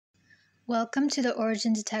Welcome to the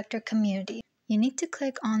Origin Detector community. You need to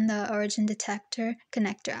click on the Origin Detector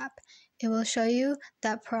Connector app. It will show you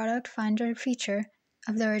that product finder feature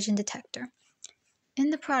of the Origin Detector.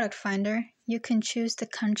 In the product finder, you can choose the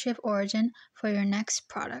country of origin for your next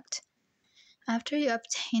product. After you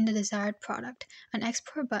obtain the desired product, an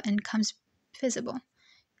export button comes visible,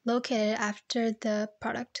 located after the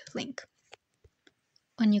product link.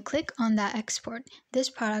 When you click on that export,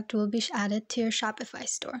 this product will be added to your Shopify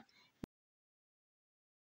store.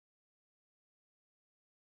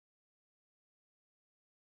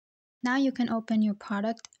 Now you can open your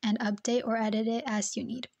product and update or edit it as you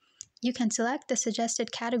need. You can select the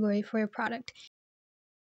suggested category for your product.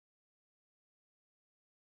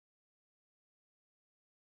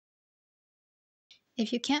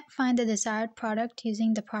 If you can't find the desired product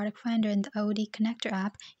using the product finder in the OD Connector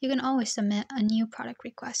app, you can always submit a new product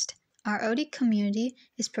request. Our OD community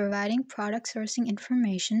is providing product sourcing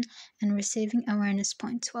information and receiving awareness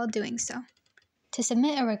points while doing so. To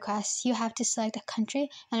submit a request, you have to select a country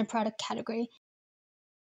and a product category.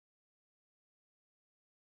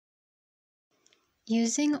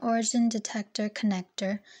 Using Origin Detector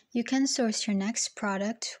Connector, you can source your next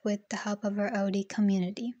product with the help of our OD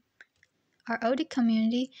community. Our OD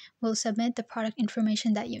community will submit the product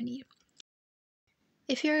information that you need.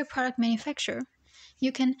 If you're a product manufacturer,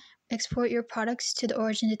 you can export your products to the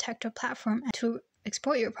Origin Detector platform. To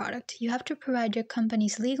export your product, you have to provide your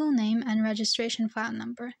company's legal name and registration file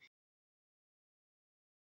number.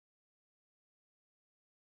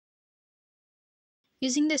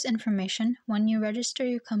 Using this information, when you register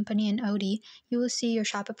your company in OD, you will see your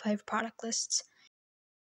Shopify product lists.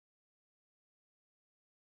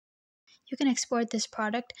 You can export this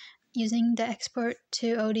product using the Export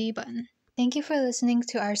to OD button. Thank you for listening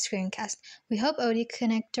to our screencast. We hope OD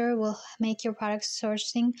Connector will make your product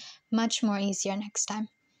sourcing much more easier next time.